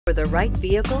For the right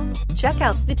vehicle, check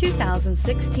out the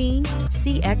 2016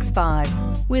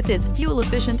 CX-5. With its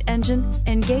fuel-efficient engine,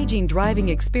 engaging driving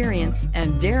experience,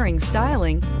 and daring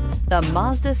styling, the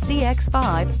Mazda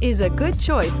CX-5 is a good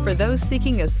choice for those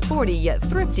seeking a sporty yet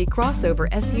thrifty crossover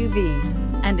SUV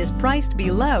and is priced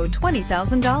below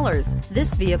 $20,000.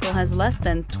 This vehicle has less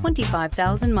than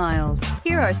 25,000 miles.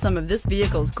 Here are some of this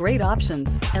vehicle's great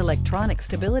options: electronic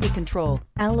stability control,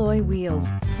 alloy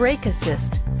wheels, brake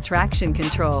assist, traction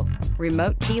control,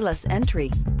 remote keyless entry,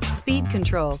 speed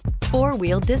control,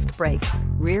 four-wheel disc brakes,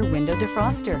 rear window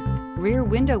defroster, rear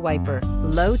window wiper,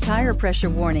 low tire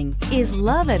pressure warning. Is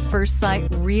love at first sight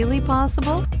really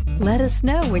possible? Let us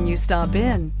know when you stop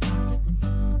in.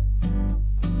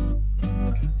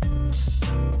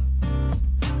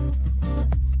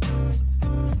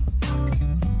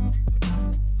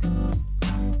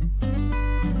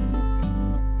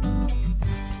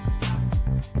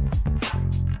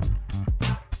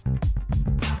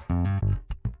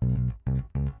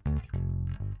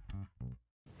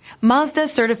 Mazda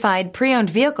certified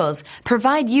pre-owned vehicles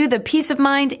provide you the peace of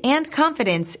mind and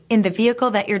confidence in the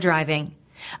vehicle that you're driving.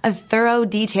 A thorough,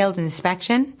 detailed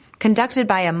inspection conducted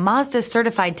by a Mazda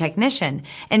certified technician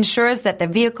ensures that the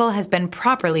vehicle has been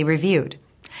properly reviewed.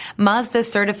 Mazda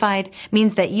certified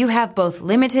means that you have both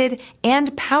limited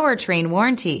and powertrain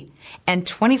warranty and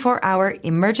 24-hour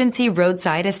emergency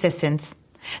roadside assistance.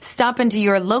 Stop into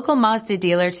your local Mazda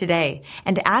dealer today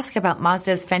and ask about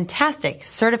Mazda's fantastic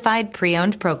certified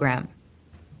pre-owned program.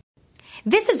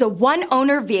 This is a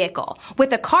one-owner vehicle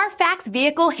with a CARFAX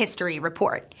Vehicle History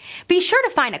Report. Be sure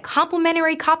to find a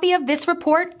complimentary copy of this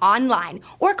report online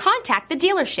or contact the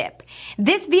dealership.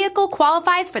 This vehicle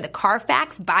qualifies for the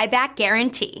CARFAX Buyback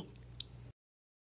Guarantee.